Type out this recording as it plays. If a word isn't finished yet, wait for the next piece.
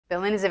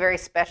Berlin is a very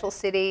special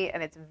city,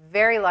 and it's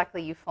very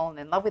likely you've fallen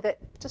in love with it,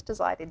 just as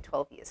I did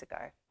 12 years ago.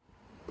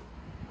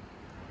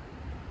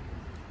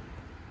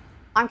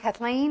 I'm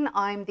Kathleen.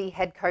 I'm the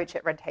head coach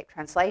at Red Tape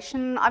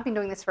Translation. I've been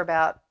doing this for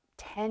about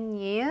 10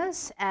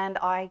 years, and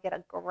I get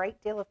a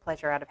great deal of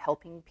pleasure out of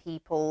helping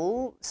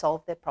people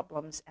solve their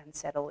problems and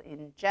settle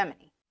in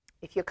Germany.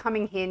 If you're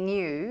coming here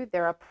new,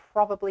 there are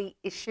probably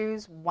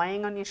issues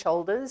weighing on your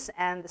shoulders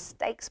and the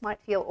stakes might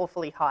feel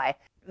awfully high.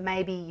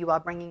 Maybe you are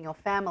bringing your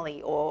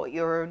family, or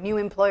your new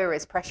employer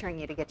is pressuring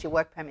you to get your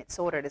work permit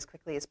sorted as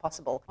quickly as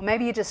possible. Or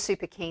maybe you're just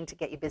super keen to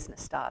get your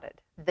business started.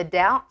 The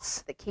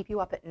doubts that keep you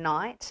up at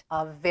night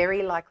are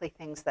very likely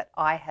things that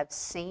I have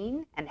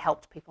seen and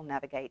helped people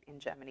navigate in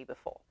Germany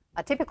before.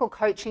 A typical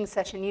coaching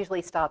session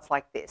usually starts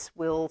like this.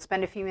 We'll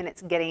spend a few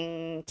minutes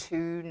getting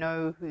to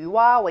know who you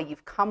are, where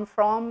you've come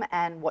from,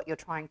 and what you're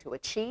trying to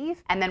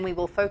achieve. And then we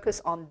will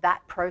focus on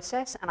that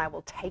process, and I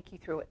will take you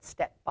through it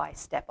step by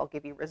step. I'll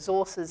give you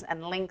resources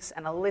and links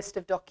and a list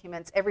of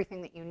documents,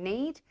 everything that you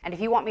need. And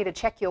if you want me to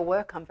check your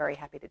work, I'm very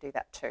happy to do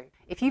that too.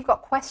 If you've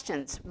got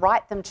questions,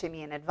 write them to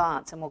me in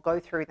advance and we'll go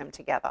through them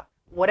together.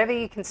 Whatever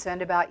you're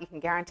concerned about, you can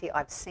guarantee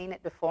I've seen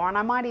it before, and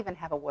I might even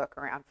have a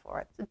workaround for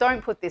it. So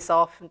don't put this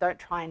off and don't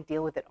try and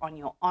deal with it on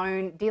your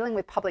own. Dealing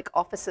with public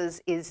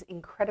offices is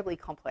incredibly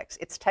complex.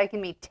 It's taken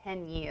me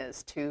 10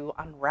 years to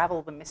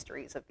unravel the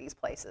mysteries of these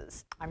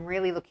places. I'm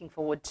really looking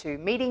forward to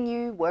meeting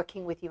you,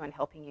 working with you, and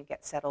helping you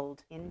get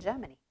settled in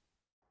Germany.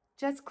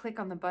 Just click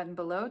on the button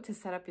below to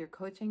set up your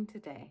coaching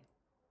today.